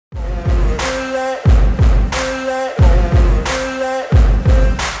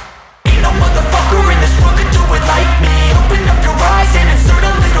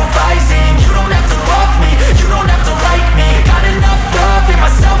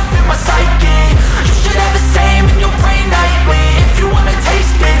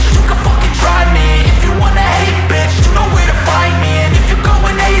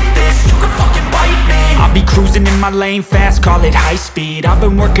lane fast, call it high speed. I've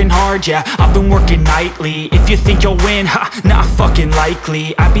been working hard, yeah, I've been working nightly. If you think you'll win, ha, not fucking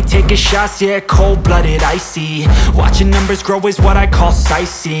likely. I be taking shots, yeah, cold-blooded, icy. Watching numbers grow is what I call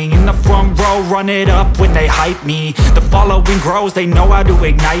sightseeing. In the front row, run it up when they hype me. The following grows, they know how to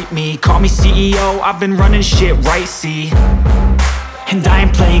ignite me. Call me CEO, I've been running shit right, see. And I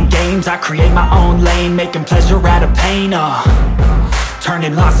ain't playing games, I create my own lane, making pleasure out of pain,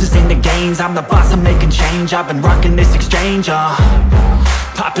 turning losses into gains. I'm the boss, I'm making change. I've been rocking this exchange,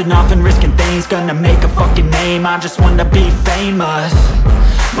 popping off and risking things. Gonna make a fucking name, I just wanna be famous.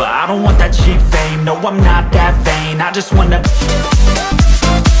 But I don't want that cheap fame, no I'm not that vain. I just wanna